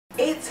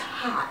It's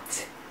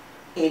hot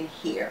in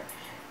here.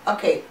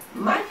 Okay,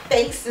 my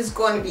face is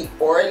going to be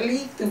oily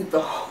through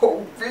the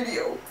whole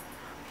video.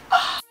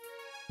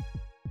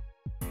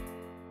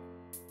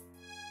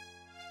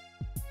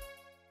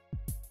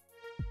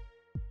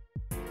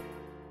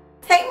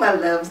 Hey my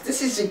loves,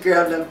 this is your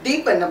girl Love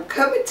Deep, and I'm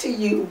coming to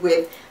you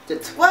with the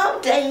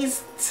 12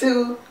 days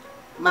to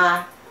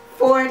my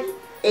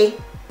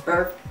 48th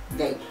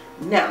birthday.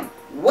 Now,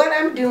 what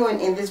I'm doing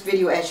in this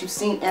video, as you've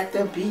seen at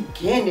the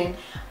beginning,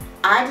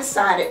 I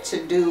decided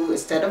to do,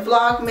 instead of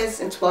Vlogmas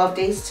and 12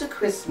 days to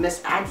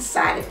Christmas, I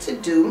decided to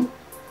do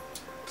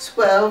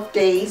 12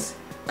 days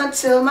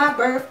until my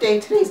birthday.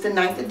 Today's the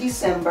 9th of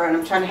December, and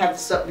I'm trying to have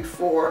this up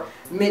before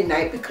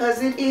midnight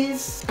because it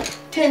is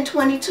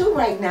 10:22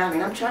 right now,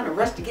 and I'm trying to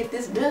rush to get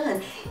this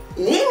done.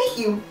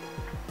 Anywho,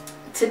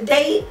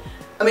 today,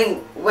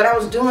 what I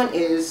was doing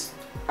is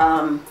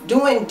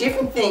doing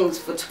different things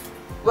for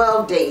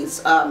 12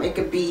 days. It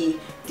could be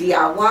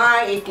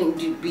DIY, it can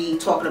be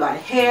talking about a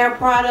hair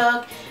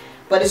product,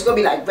 but it's going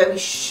to be like very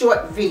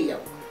short video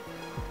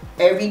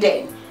every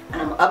day.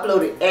 And I'm going to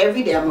upload it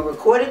every day. I'm going to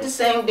record it the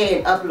same day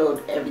and upload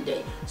it every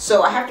day.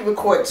 So I have to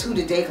record 2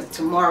 today because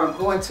tomorrow I'm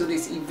going to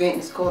this event.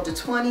 It's called the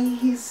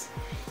 20s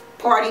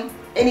party.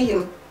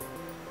 Anywho,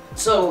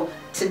 so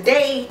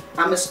today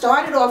I'm going to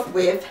start it off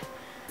with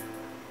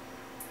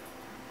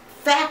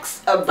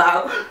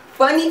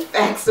funny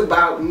facts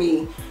about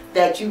me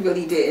that you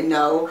really didn't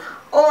know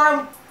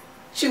or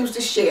choose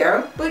to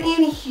share. But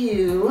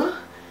anywho,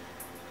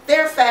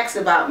 they're facts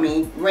about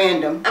me,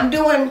 random. I'm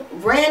doing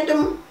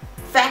random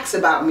facts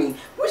about me,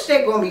 which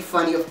they're going to be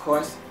funny, of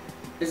course.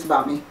 It's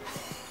about me.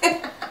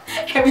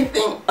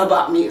 Everything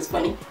about me is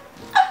funny.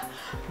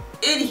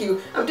 Anywho,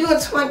 I'm doing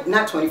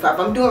not 25,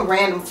 I'm doing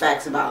random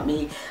facts about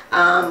me.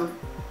 I'm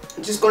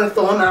just going to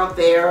throw them out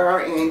there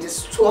and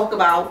just talk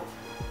about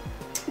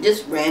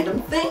just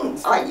random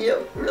things. Like, yeah,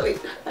 really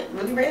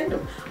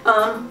random.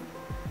 I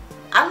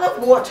love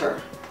water,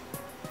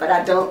 but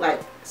I don't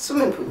like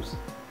swimming pools.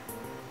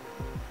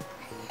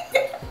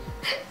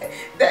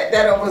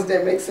 that almost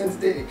didn't make sense,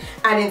 did it?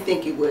 I didn't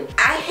think it would.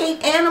 I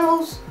hate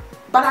animals,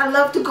 but I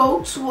love to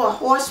go to a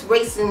horse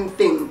racing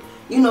thing.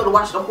 You know, to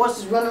watch the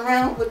horses run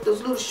around with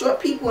those little short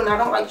people, and I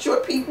don't like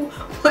short people,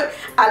 but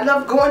I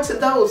love going to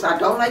those. I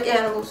don't like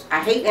animals.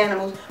 I hate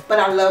animals, but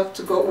I love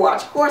to go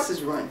watch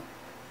horses run.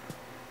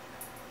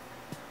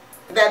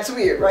 That's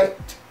weird, right?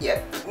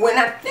 Yeah. When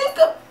I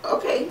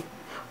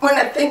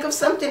think of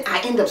something, I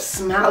end up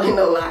smiling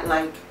a lot.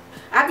 Like,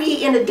 I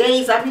be in a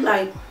daze, I be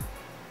like,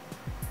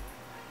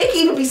 it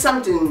can even be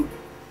something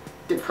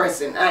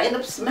depressing. I end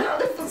up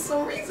smiling for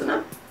some reason.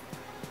 I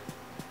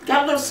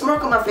got a little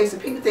smirk on my face,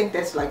 and people think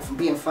that's like for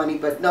being funny,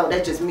 but no,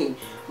 that's just me.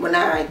 When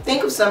I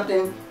think of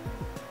something,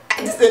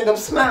 I just end up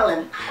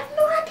smiling. I have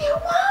no idea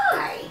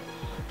why.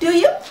 Do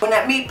you? When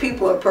I meet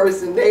people in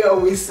person, they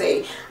always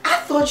say, I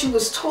thought you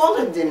was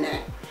taller than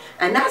that.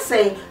 And I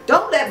say,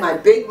 don't let my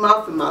big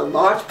mouth and my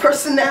large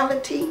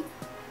personality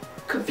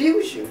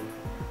confuse you.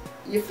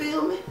 You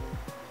feel me?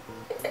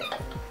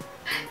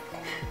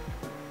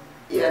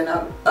 Yeah,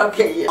 no.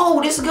 Okay, yeah.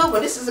 Oh, this is a good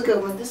one. This is a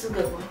good one. This is a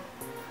good one.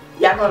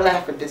 Y'all gonna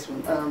laugh at this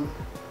one.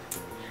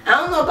 I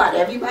don't know about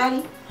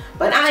everybody,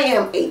 but I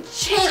am a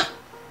champ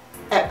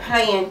at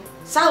playing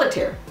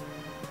solitaire.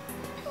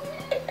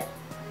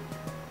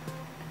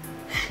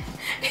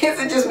 Is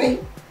it just me?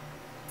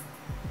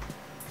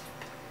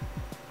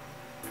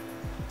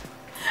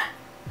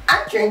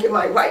 I'm drinking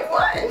my white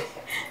wine.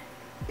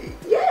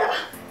 Yeah.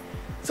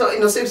 So,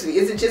 no, seriously,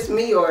 is it just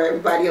me or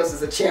everybody else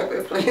is a champ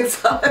at playing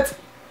solitaire?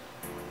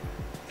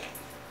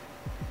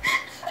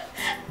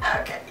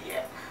 Okay,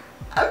 yeah.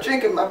 I'm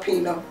drinking my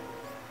Pinot.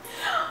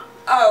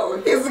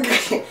 Oh, here's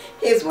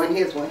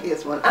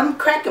one. I'm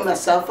cracking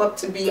myself up,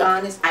 to be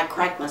honest. I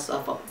crack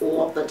myself up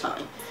all the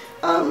time.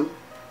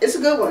 It's a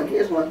good one.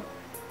 Here's one.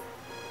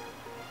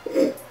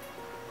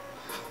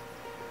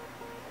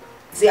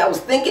 See, I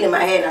was thinking in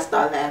my head and I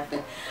started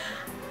laughing.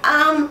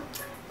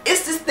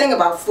 It's this thing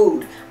about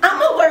food.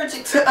 I'm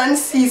allergic to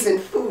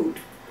unseasoned food.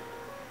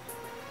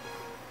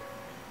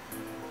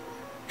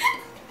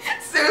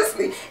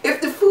 Seriously,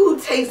 if the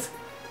food tastes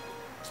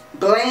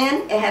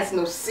bland, it has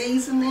no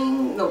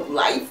seasoning, no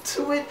life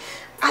to it,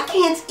 I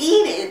can't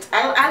eat it.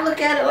 I look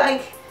at it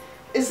like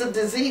it's a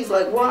disease.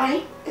 Like,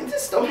 why? It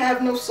just don't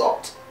have no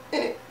salt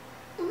in it.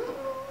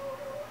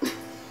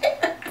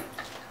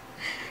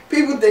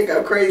 People think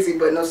I'm crazy,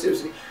 but no,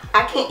 seriously.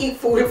 I can't eat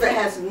food if it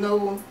has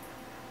no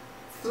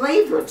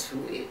flavor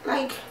to it.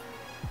 Like,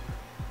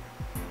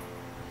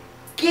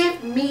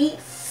 give me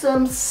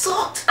some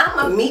salt. I'm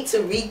a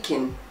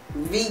meat-to-vegan.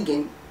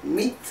 Meat-to-vegan.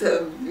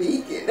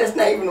 That's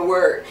not even a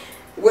word.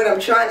 What I'm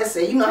trying to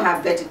say, you know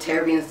how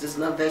vegetarians just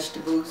love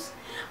vegetables?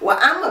 Well,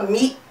 I'm a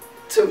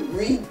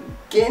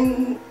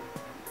meat-to-vegan.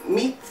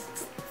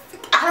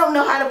 I don't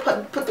know how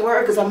to put the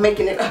word because I'm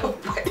making it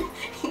up, but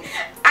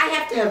I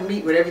have to have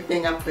meat with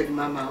everything I put in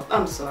my mouth.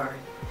 I'm sorry.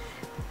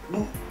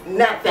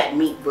 Not that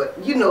meat, but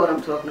you know what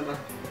I'm talking about.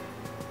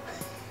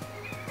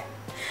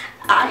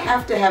 I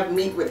have to have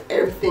meat with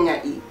everything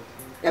I eat.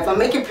 If I'm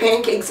making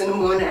pancakes in the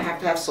morning, I have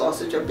to have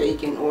sausage or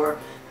bacon or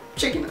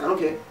chicken. I don't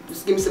care.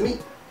 Just give me some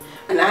meat.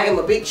 And I am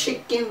a big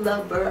chicken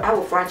lover. I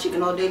will fry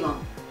chicken all day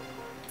long.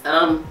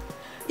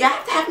 Yeah, I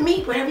have to have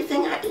meat with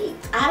everything I eat.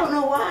 I don't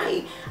know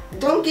why.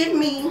 Don't give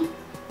me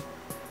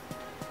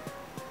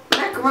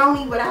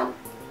macaroni without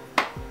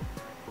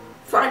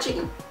fried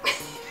chicken.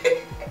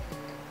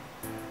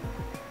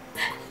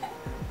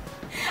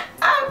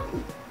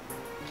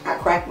 I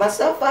crack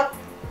myself up.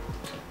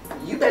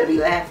 You better be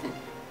laughing.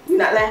 You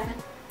not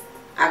laughing?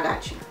 I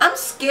got you. I'm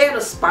scared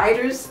of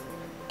spiders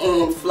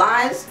and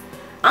flies.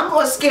 I'm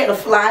more scared of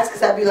flies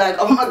because I be like,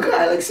 oh my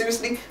God, like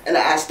seriously? And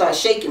I start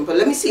shaking. But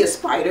let me see a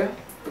spider,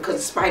 because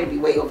the spider be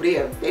way over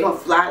there. They don't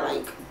fly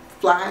like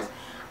flies.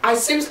 I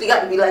seriously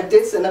got to be like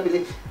this, and I be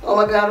like, oh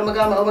my God, oh my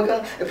God, oh my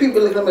God. And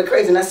people look at me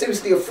crazy, and I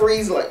seriously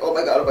freeze like, oh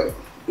my God, oh my God.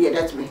 Yeah,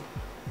 that's me.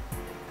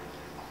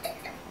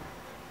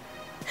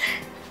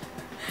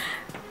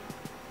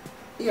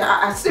 Yeah,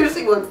 I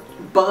seriously would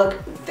bug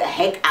the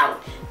heck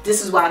out.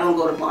 This is why I don't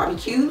go to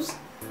barbecues,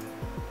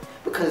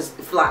 because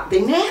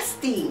they're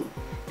nasty.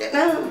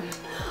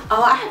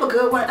 Oh, I have a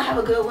good one. I have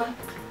a good one.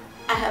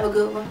 I have a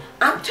good one.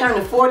 I'm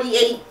turning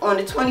 48 on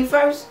the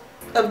 21st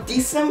of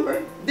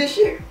December this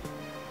year.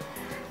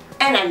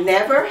 And I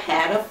never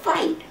had a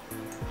fight.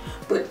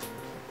 But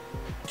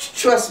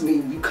trust me,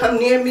 you come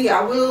near me,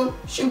 I will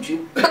shoot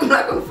you. I'm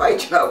not going to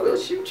fight you. I will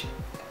shoot you.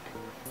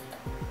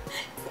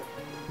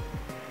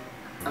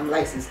 I'm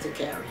licensed to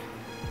carry.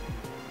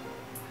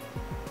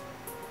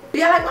 Do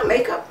y'all like my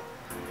makeup?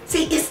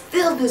 See, it's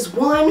still this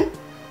one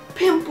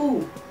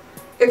pimple.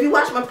 If you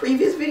watch my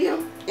previous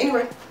video,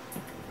 anyway,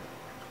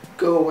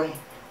 go away.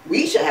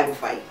 We should have a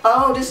fight.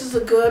 Oh, this is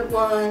a good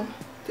one.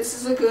 This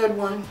is a good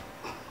one.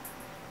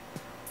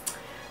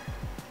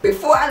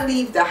 Before I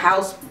leave the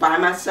house by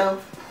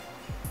myself,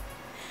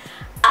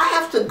 I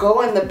have to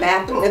go in the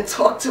bathroom and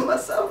talk to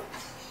myself.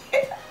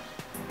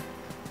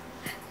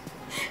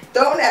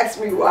 Don't ask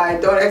me why.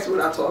 Don't ask me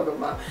what I'm talking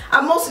about.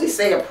 I mostly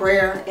say a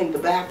prayer in the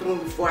bathroom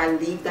before I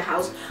leave the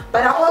house,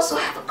 but I also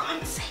have a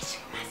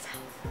conversation with myself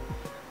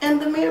in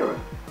the mirror.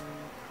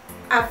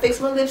 I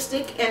fix my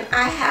lipstick and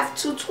I have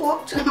to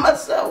talk to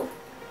myself.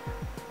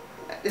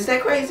 Is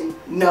that crazy?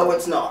 No,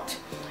 it's not.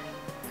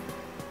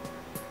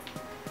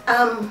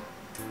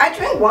 I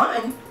drink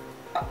wine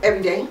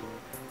every day.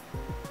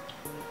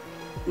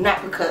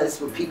 Not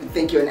because when people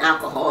think you're an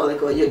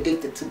alcoholic or you're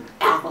addicted to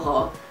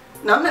alcohol.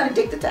 No, I'm not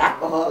addicted to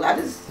alcohol. I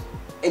just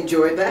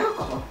enjoy the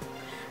alcohol.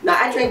 Now,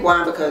 I drink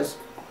wine because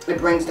it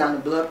brings down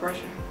the blood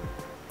pressure.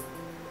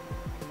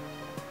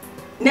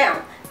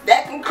 Now,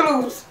 that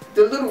concludes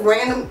the little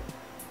random...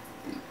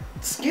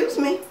 Excuse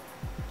me.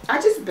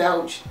 I just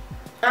belched.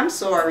 I'm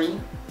sorry.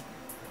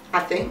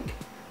 I think.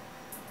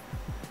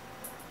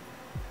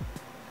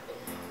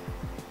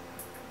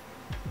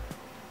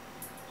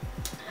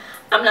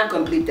 I'm not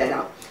going to bleep that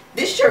out.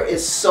 This shirt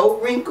is so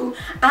wrinkled,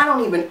 I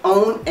don't even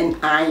own an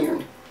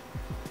iron.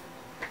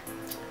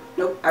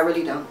 Nope, I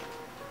really don't.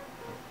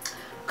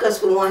 Because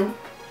for one,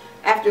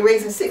 after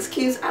raising 6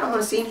 kids, I don't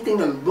want to see anything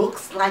that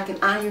looks like an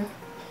iron.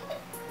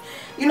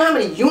 You know how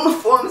many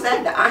uniforms I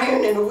had to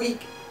iron in a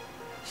week?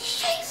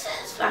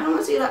 Jesus, I don't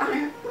want to see the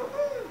iron.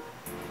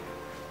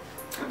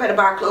 I better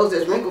buy clothes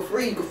that's wrinkle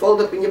free. You can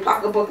fold up in your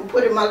pocketbook and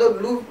put in my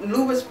little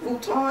Louis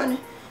Vuitton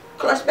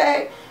clutch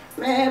bag.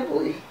 Man,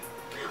 boy.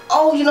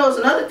 Oh, you know, it's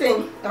another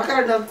thing. I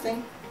got another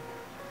thing.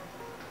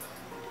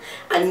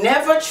 I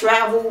never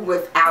travel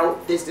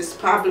without this. This is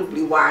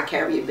probably why I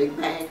carry a big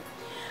bag.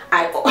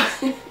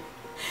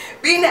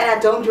 Being that I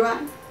don't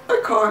drive a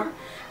car,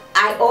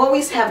 I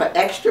always have an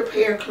extra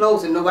pair of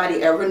clothes and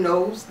nobody ever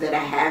knows that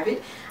I have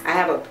it. I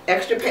have an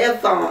extra pair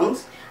of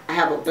thongs. I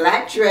have a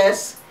black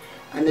dress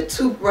and a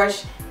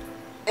toothbrush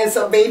and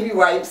some baby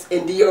wipes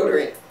and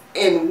deodorant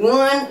in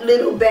one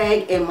little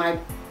bag in my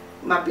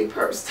big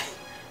purse.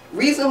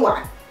 Reason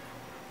why?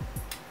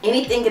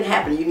 Anything can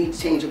happen. You need to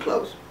change your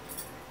clothes.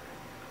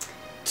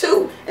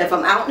 2, if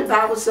I'm out and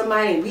about with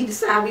somebody and we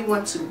decide we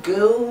want to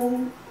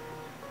go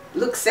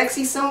look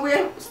sexy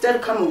somewhere, instead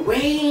of coming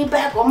way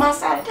back on my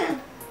side of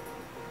town,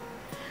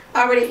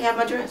 I already have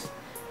my dress.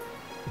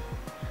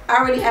 I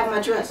already have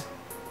my dress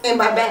in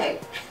my bag.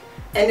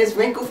 And it's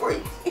wrinkle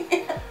free.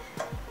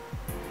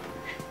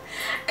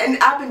 And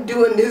I've been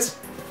doing this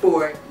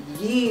for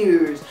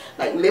years.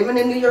 Like living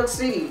in New York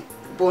City,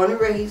 born and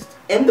raised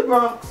in the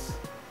Bronx.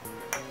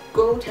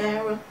 Go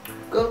Tara,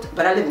 go.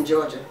 But I live in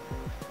Georgia,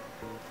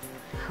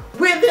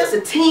 where there's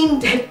a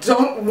team that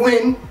don't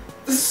win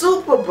the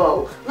Super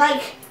Bowl.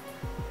 Like,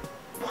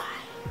 why?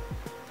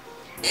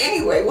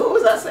 Anyway, what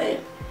was I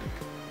saying?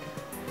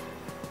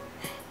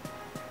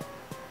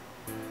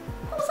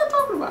 What was I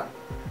talking about?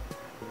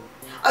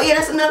 Oh yeah,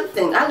 that's another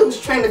thing. I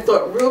lose train of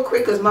thought real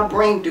quick because my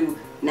brain do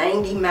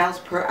 90 miles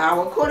per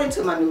hour. According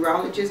to my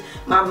neurologist,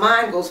 my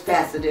mind goes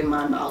faster than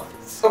my mouth.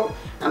 So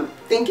I'm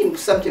thinking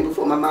something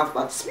before my mouth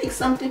about to speak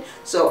something.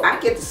 So I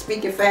get to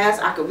speaking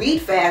fast. I can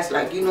read fast.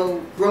 Like, you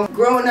know,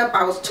 growing up,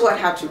 I was taught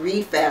how to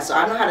read fast. So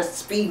I know how to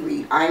speed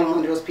read. I am one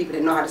of those people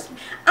that know how to speed.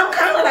 I'm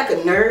kind of like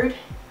a nerd.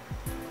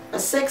 A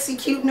sexy,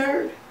 cute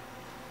nerd.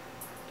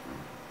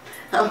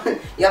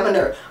 Yeah, I'm a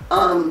nerd.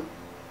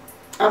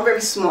 I'm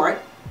very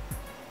smart.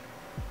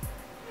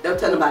 Don't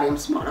tell nobody I'm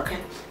smart, okay?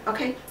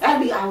 Okay?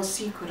 That'll be our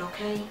secret,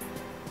 okay?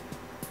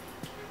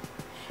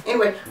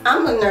 Anyway,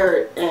 I'm a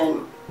nerd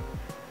and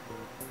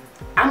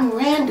I'm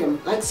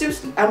random. Like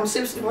seriously, I'm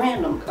seriously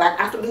random. Like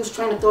I could lose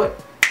train of thought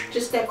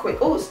just that quick.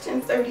 Oh, it's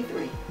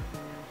 10:33.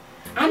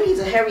 I need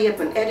to hurry up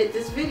and edit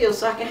this video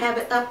so I can have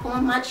it up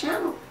on my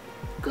channel.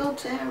 Go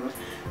Tara.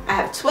 I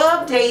have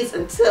 12 days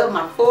until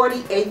my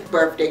 48th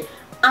birthday.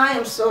 I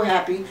am so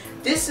happy.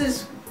 This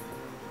is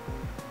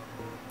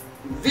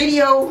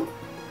video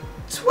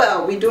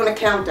 12. We're doing a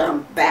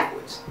countdown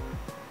backwards.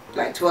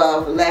 Like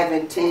 12,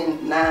 11,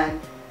 10,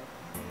 9.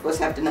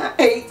 What's after 9?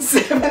 8,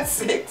 7,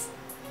 6,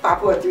 5,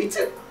 4, 3,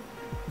 2.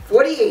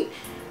 48.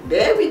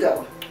 There we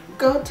go.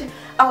 Go to.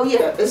 Oh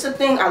yeah, it's a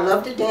thing. I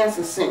love to dance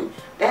and sing.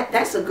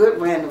 That's a good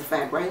random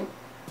fact, right?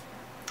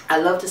 I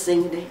love to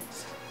sing and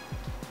dance.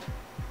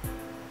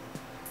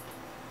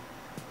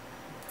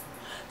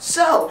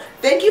 So,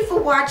 thank you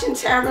for watching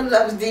Tara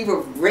Loves Diva,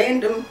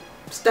 random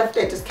stuff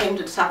that just came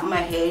to the top of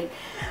my head.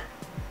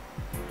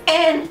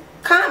 And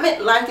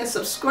comment, like, and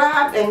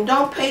subscribe. And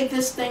don't pay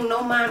this thing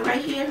no mind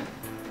right here,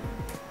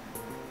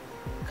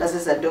 because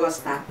it's a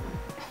doorstop.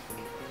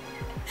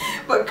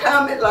 But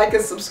comment, like,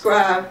 and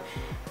subscribe.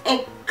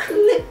 And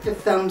click the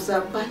thumbs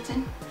up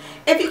button.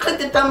 If you click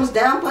the thumbs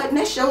down button,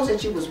 that shows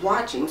that you was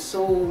watching.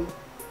 So,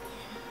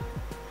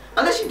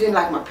 unless you didn't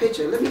like my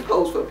picture, let me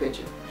pose for a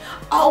picture.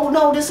 Oh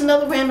no, this is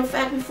another random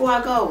fact before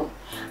I go.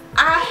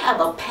 I have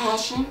a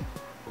passion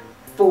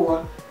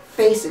for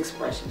face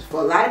expressions.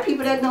 For a lot of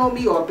people that know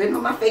me or been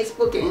on my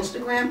Facebook and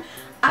Instagram,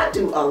 I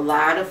do a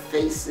lot of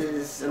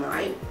faces and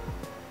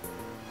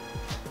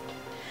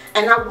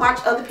I watch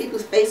other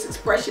people's face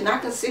expression. I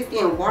can sit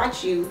there and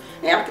watch you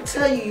and I can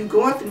tell you you're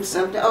going through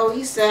something. Oh,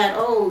 he's sad.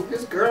 Oh,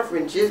 his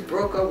girlfriend just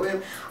broke up with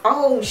him.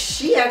 Oh,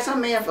 she asked her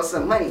man for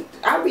some money.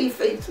 I read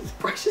face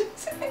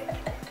expressions.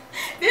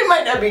 It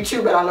might not be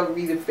true, but I love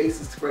reading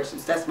face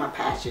expressions. That's my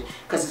passion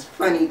because it's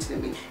funny to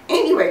me.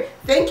 Anyway,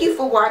 thank you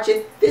for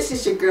watching. This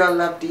is your girl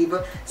Love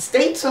Diva.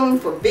 Stay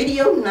tuned for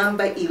video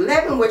number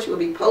 11, which will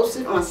be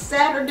posted on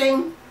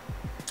Saturday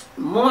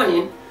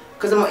morning,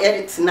 because I'm going to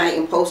edit tonight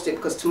and post it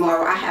because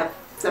tomorrow I have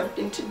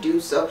something to do.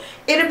 So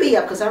it'll be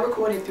up because I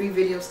recorded 3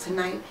 videos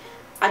tonight.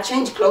 I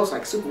changed clothes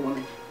like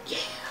Superwoman.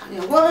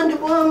 Yeah, Wonder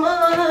Woman.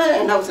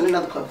 And I was in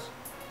another clothes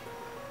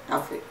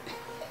outfit.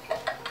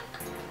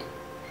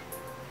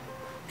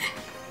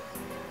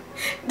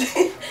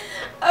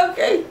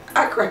 Okay,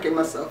 I cracking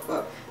myself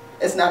up.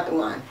 It's not the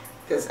wine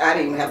because I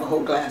didn't even have a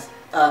whole glass.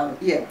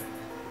 Yeah.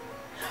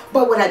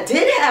 But what I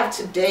did have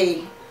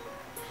today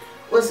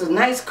was a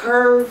nice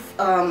curve.